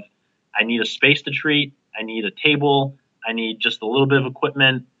of I need a space to treat, I need a table, I need just a little bit of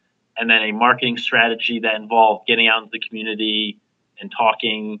equipment, and then a marketing strategy that involved getting out into the community and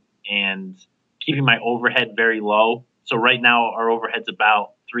talking and keeping my overhead very low. So right now our overhead's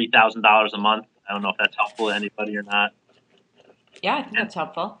about $3,000 a month. I don't know if that's helpful to anybody or not. Yeah, I think that's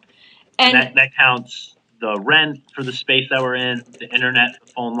helpful. And that counts the rent for the space that we're in, the internet,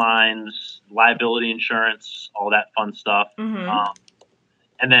 the phone lines, liability insurance, all that fun stuff.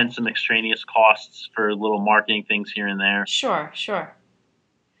 And then some extraneous costs for little marketing things here and there. Sure.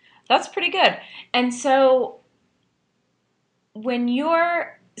 That's pretty good. And so when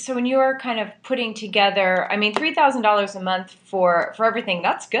you're kind of putting together, I mean, $3,000 a month for everything,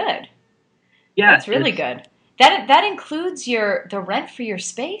 that's good. Yeah, that's really good. That includes the rent for your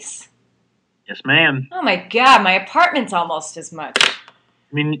space? Yes, ma'am. Oh my God, my apartment's almost as much.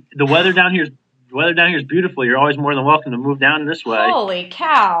 I mean, the weather down here is beautiful. You're always more than welcome to move down this way. Holy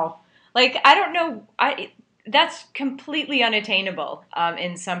cow! Like, I don't know, that's completely unattainable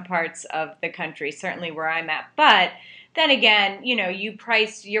in some parts of the country, certainly where I'm at. But then again, your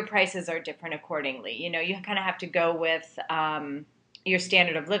prices are different accordingly. You kind of have to go with your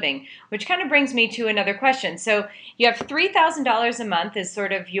standard of living, which kind of brings me to another question. So you have $3,000 a month as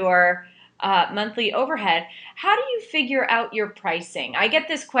sort of your monthly overhead. How do you figure out your pricing? I get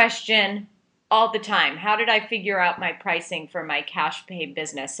this question all the time. How did I figure out my pricing for my cash pay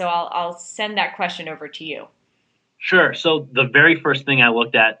business? So I'll send that question over to you. Sure. So the very first thing I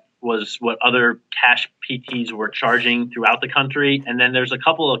looked at was what other cash PTs were charging throughout the country. And then there's a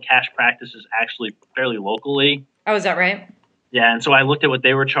couple of cash practices actually fairly locally. Oh, is that right? Yeah. And so I looked at what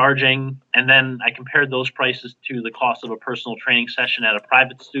they were charging, and then I compared those prices to the cost of a personal training session at a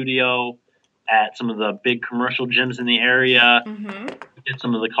private studio, at some of the big commercial gyms in the area, at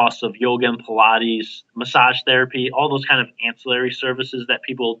some of the costs of yoga and Pilates, massage therapy, all those kind of ancillary services that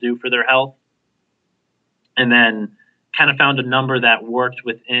people do for their health. And then kind of found a number that worked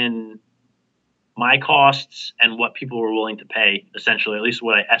within my costs and what people were willing to pay, essentially, at least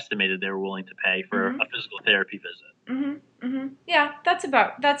what I estimated they were willing to pay for a physical therapy visit. Yeah,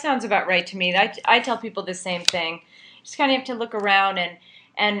 that sounds about right to me. I tell people the same thing. Just kind of have to look around,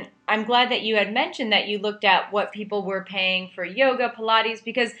 and I'm glad that you had mentioned that you looked at what people were paying for yoga, Pilates,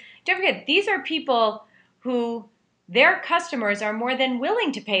 because don't forget, these are people who their customers are more than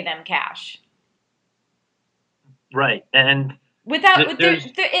willing to pay them cash. Right. And you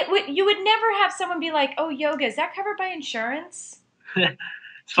would never have someone be like, "Oh, yoga, is that covered by insurance?"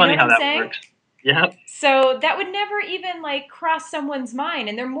 It's funny how that works. Yeah. So that would never even cross someone's mind,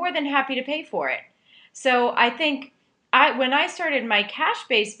 and they're more than happy to pay for it. So I think when I started my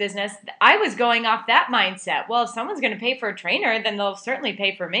cash-based business, I was going off that mindset. Well, if someone's going to pay for a trainer, then they'll certainly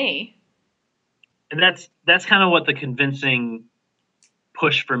pay for me. And that's kind of what the convincing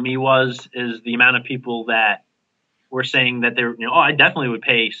push for me is the amount of people that were saying that they're, I definitely would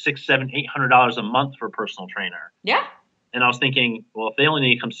pay $600, $700, $800 a month for a personal trainer. Yeah. And I was thinking, well, if they only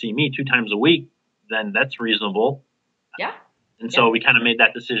need to come see me 2 times a week, then that's reasonable. Yeah. And so we kind of made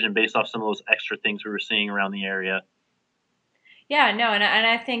that decision based off some of those extra things we were seeing around the area. Yeah, no, and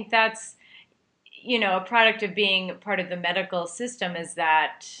I think that's, a product of being part of the medical system is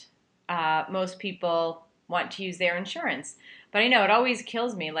that most people want to use their insurance. But I know it always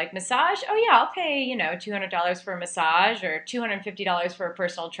kills me. Like massage, oh yeah, I'll pay, $200 for a massage or $250 for a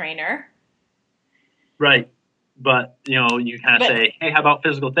personal trainer. Right. But, you kind of say, hey, how about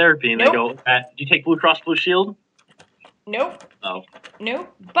physical therapy? And they go, do you take Blue Cross Blue Shield? Nope. Oh.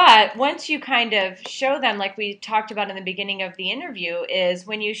 Nope. But once you kind of show them, like we talked about in the beginning of the interview, is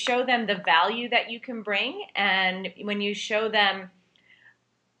when you show them the value that you can bring and when you show them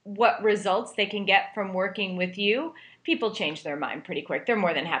what results they can get from working with you, people change their mind pretty quick. They're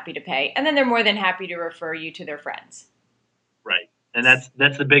more than happy to pay. And then they're more than happy to refer you to their friends. Right. And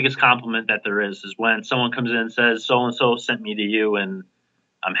that's the biggest compliment that there is when someone comes in and says, so-and-so sent me to you and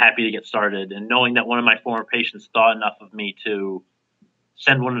I'm happy to get started. And knowing that one of my former patients thought enough of me to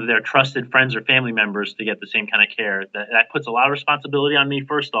send one of their trusted friends or family members to get the same kind of care, that puts a lot of responsibility on me,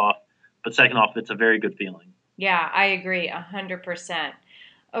 first off. But second off, it's a very good feeling. Yeah, I agree 100%.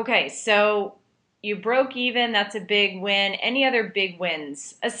 Okay, so you broke even. That's a big win. Any other big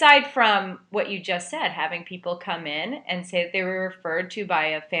wins aside from what you just said, having people come in and say that they were referred to by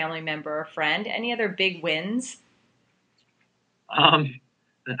a family member or friend? Any other big wins?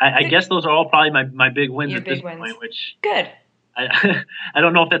 I guess those are all probably my big wins at this point. Which good. I I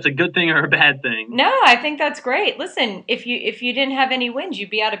don't know if that's a good thing or a bad thing. No, I think that's great. Listen, if you didn't have any wins, you'd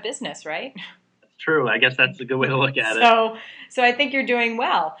be out of business, right? It's true. I guess that's a good way to look at it. So I think you're doing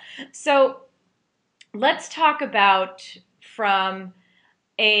well. So let's talk about from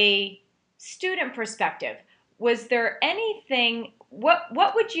a student perspective. Was there anything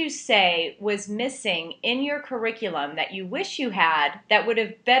what would you say was missing in your curriculum that you wish you had that would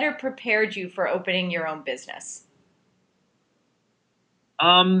have better prepared you for opening your own business?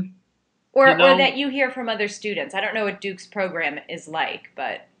 Or that you hear from other students. I don't know what Duke's program is like,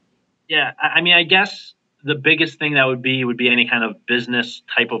 but yeah, I mean, I guess the biggest thing that would be any kind of business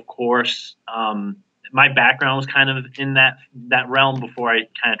type of course. My background was kind of in that realm before I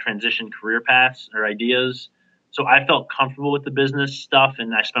kind of transitioned career paths or ideas. So I felt comfortable with the business stuff,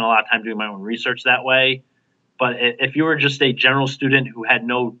 and I spent a lot of time doing my own research that way. But if you were just a general student who had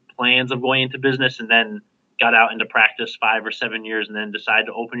no plans of going into business and then got out into practice 5 or 7 years and then decided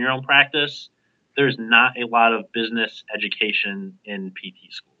to open your own practice, there's not a lot of business education in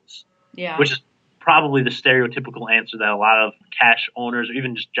PT schools, yeah. which is probably the stereotypical answer that a lot of cash owners or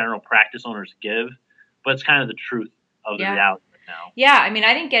even just general practice owners give. But it's kind of the truth of the reality right now. Yeah, I mean,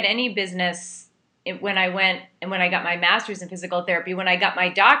 I didn't get any business when I got my master's in physical therapy. When I got my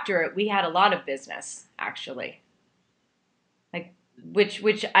doctorate, we had a lot of business, actually. Like,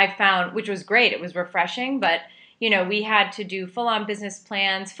 which I found, which was great. It was refreshing, but we had to do full-on business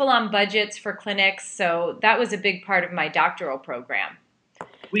plans, full-on budgets for clinics. So that was a big part of my doctoral program.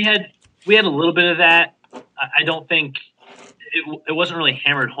 We had a little bit of that. I don't think it wasn't really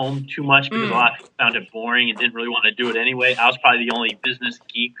hammered home too much because a lot of people found it boring and didn't really want to do it anyway. I was probably the only business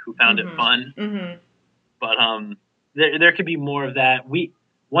geek who found it fun. Mm-hmm. But there could be more of that.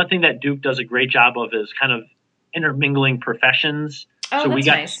 One thing that Duke does a great job of is kind of intermingling professions. Oh, so we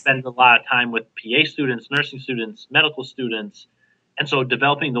got nice. to spend a lot of time with PA students, nursing students, medical students. And so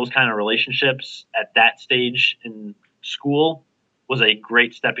developing those kind of relationships at that stage in school was a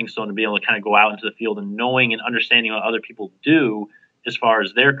great stepping stone to be able to kind of go out into the field and knowing and understanding what other people do as far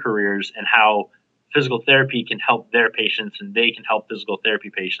as their careers and how physical therapy can help their patients and they can help physical therapy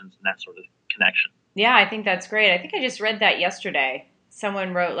patients and that sort of connection. Yeah, I think that's great. I think I just read that yesterday.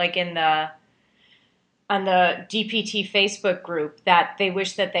 Someone wrote like on the DPT Facebook group that they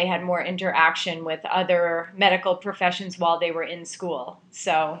wish that they had more interaction with other medical professions while they were in school.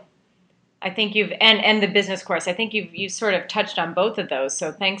 So I think and the business course, I think you've sort of touched on both of those.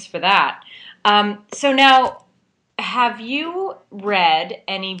 So thanks for that. So now, have you read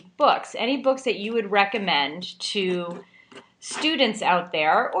any books that you would recommend to students out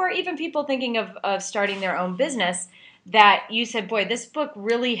there, or even people thinking of starting their own business, that you said, boy, this book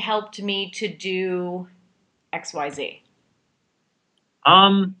really helped me to do XYZ?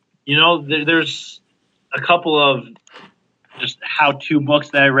 There's a couple of just how-to books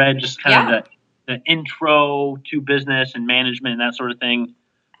that I read, just kind of the intro to business and management and that sort of thing.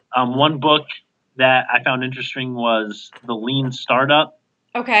 One book that I found interesting was The Lean Startup.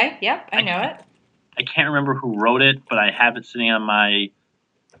 Okay, yep, I know it. I can't remember who wrote it, but I have it sitting on my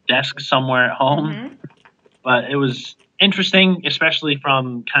desk somewhere at home. Mm-hmm. But it was interesting, especially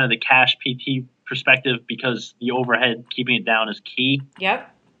from kind of the cash PT perspective, because the overhead, keeping it down, is key. Yep.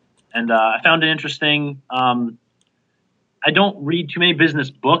 And I found it interesting. I don't read too many business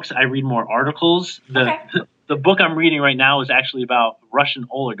books. I read more articles. The book I'm reading right now is actually about Russian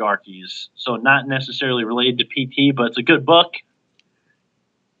oligarchies, so not necessarily related to PT, but it's a good book.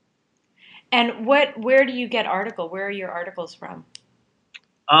 And where do you get Where are your articles from?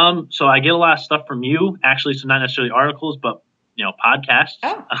 So I get a lot of stuff from you, actually, so not necessarily articles, but podcasts.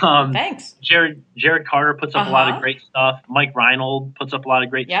 Oh, thanks. Jared Carter puts up a lot of great stuff. Mike Reinold puts up a lot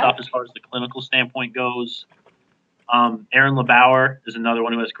of great stuff as far as the clinical standpoint goes. Aaron LeBauer is another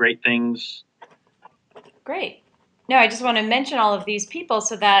one who has great things. Great. No, I just want to mention all of these people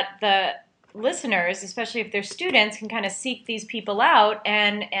so that the listeners, especially if they're students, can kind of seek these people out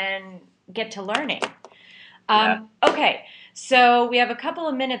and get to learning. Okay, so we have a couple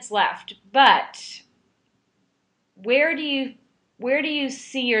of minutes left, but where do you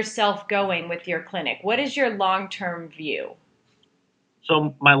see yourself going with your clinic? What is your long-term view?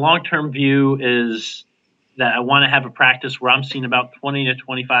 So my long-term view is that I want to have a practice where I'm seeing about 20 to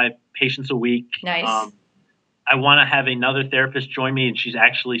 25 patients a week. Nice. I want to have another therapist join me, and she's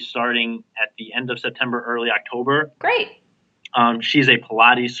actually starting at the end of September, early October. Great. She's a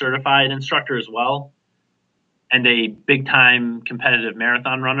Pilates certified instructor as well, and a big-time competitive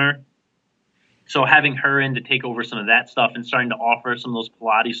marathon runner. So having her in to take over some of that stuff and starting to offer some of those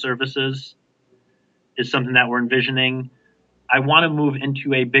Pilates services is something that we're envisioning. I want to move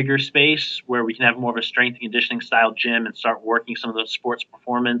into a bigger space where we can have more of a strength and conditioning style gym and start working some of those sports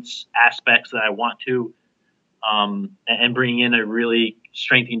performance aspects that I want to, and bringing in a really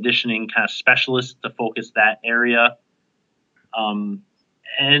strength and conditioning kind of specialist to focus that area. Um,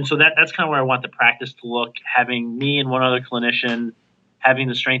 and so that's kind of where I want the practice to look, having me and one other clinician, having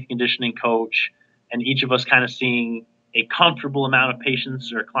the strength and conditioning coach, and each of us kind of seeing a comfortable amount of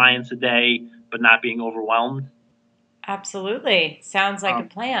patients or clients a day, but not being overwhelmed. Absolutely. Sounds like a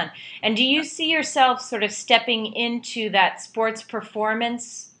plan. And do you see yourself sort of stepping into that sports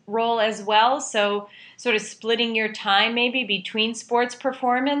performance role as well? So sort of splitting your time maybe between sports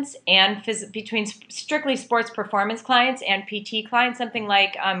performance and between strictly sports performance clients and PT clients, something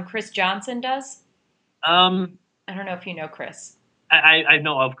like Chris Johnson does? Um, I don't know if you know Chris. I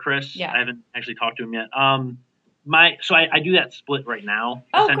know of Chris. Yeah. I haven't actually talked to him yet. So I do that split right now.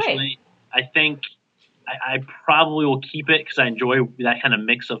 Oh, Essentially, great. I think I probably will keep it because I enjoy that kind of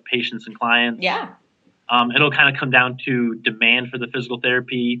mix of patients and clients. Yeah. It'll kind of come down to demand for the physical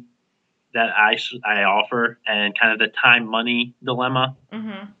therapy that I offer and kind of the time money dilemma.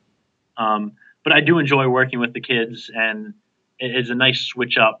 Mm-hmm. But I do enjoy working with the kids, and it's a nice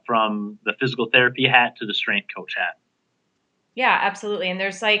switch up from the physical therapy hat to the strength coach hat. Yeah, absolutely. And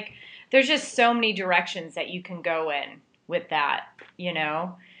there's just so many directions that you can go in with that,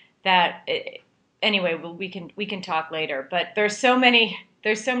 that anyway, we can talk later, but there's so many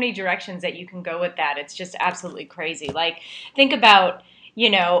directions that you can go with that. It's just absolutely crazy. Like think about,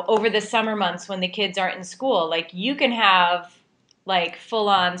 over the summer months when the kids aren't in school, like you can have like full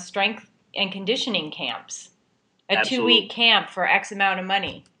on strength and conditioning camps, a Absolutely. 2-week camp for X amount of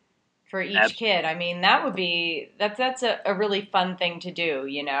money for each kid. I mean, that's a really fun thing to do,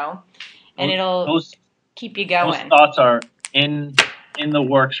 and it'll Those keep you those going. thoughts are in the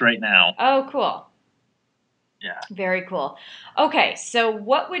works right now. Oh, cool. Yeah. Very cool. Okay, so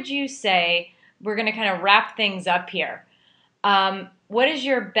what would you say? We're going to kind of wrap things up here. What is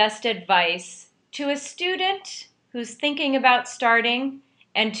your best advice to a student who's thinking about starting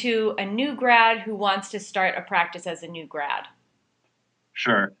and to a new grad who wants to start a practice as a new grad?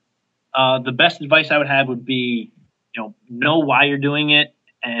 Sure. The best advice I would have would be, know why you're doing it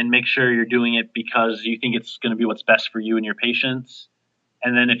and make sure you're doing it because you think it's going to be what's best for you and your patients.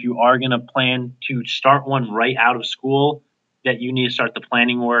 And then if you are going to plan to start one right out of school, that you need to start the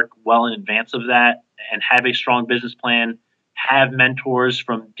planning work well in advance of that and have a strong business plan, have mentors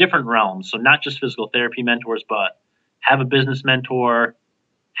from different realms. So not just physical therapy mentors, but have a business mentor,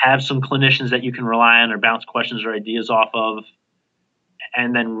 have some clinicians that you can rely on or bounce questions or ideas off of,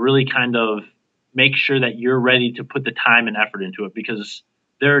 and then really kind of make sure that you're ready to put the time and effort into it because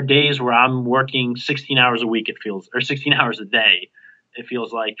there are days where I'm working 16 hours a week, or 16 hours a day. It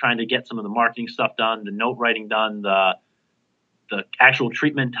feels like trying to get some of the marketing stuff done, the note writing done, the actual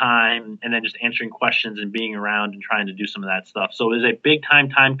treatment time, and then just answering questions and being around and trying to do some of that stuff. So it is a big time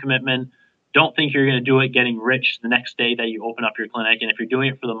commitment. Don't think you're going to do it getting rich the next day that you open up your clinic. And if you're doing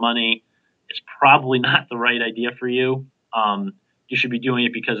it for the money, it's probably not the right idea for you. You should be doing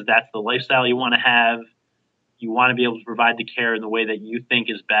it because that's the lifestyle you want to have. You want to be able to provide the care in the way that you think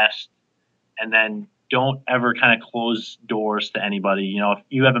is best. And then don't ever kind of close doors to anybody. If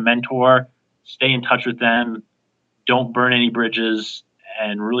you have a mentor, stay in touch with them. Don't burn any bridges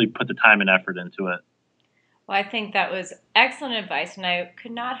and really put the time and effort into it. Well, I think that was excellent advice, and I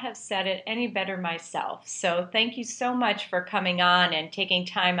could not have said it any better myself. So thank you so much for coming on and taking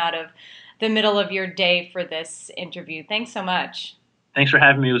time out of the middle of your day for this interview. Thanks so much. Thanks for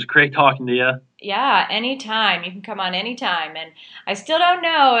having me. It was great talking to you. Yeah, anytime. You can come on anytime. And I still don't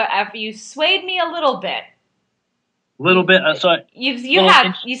know if you swayed me a little bit. A little bit. You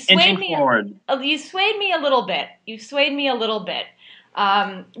swayed me. Forward. You swayed me a little bit. You swayed me a little bit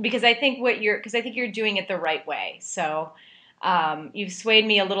because I think you're doing it the right way. So you've swayed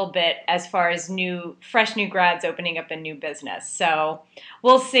me a little bit as far as fresh new grads opening up a new business. So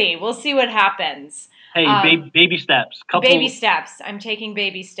we'll see. We'll see what happens. Hey, baby steps. Baby steps. I'm taking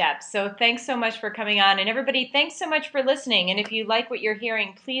baby steps. So thanks so much for coming on. And everybody, thanks so much for listening. And if you like what you're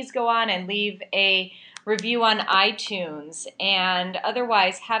hearing, please go on and leave a review on iTunes. And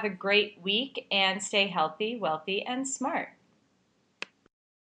otherwise, have a great week and stay healthy, wealthy, and smart.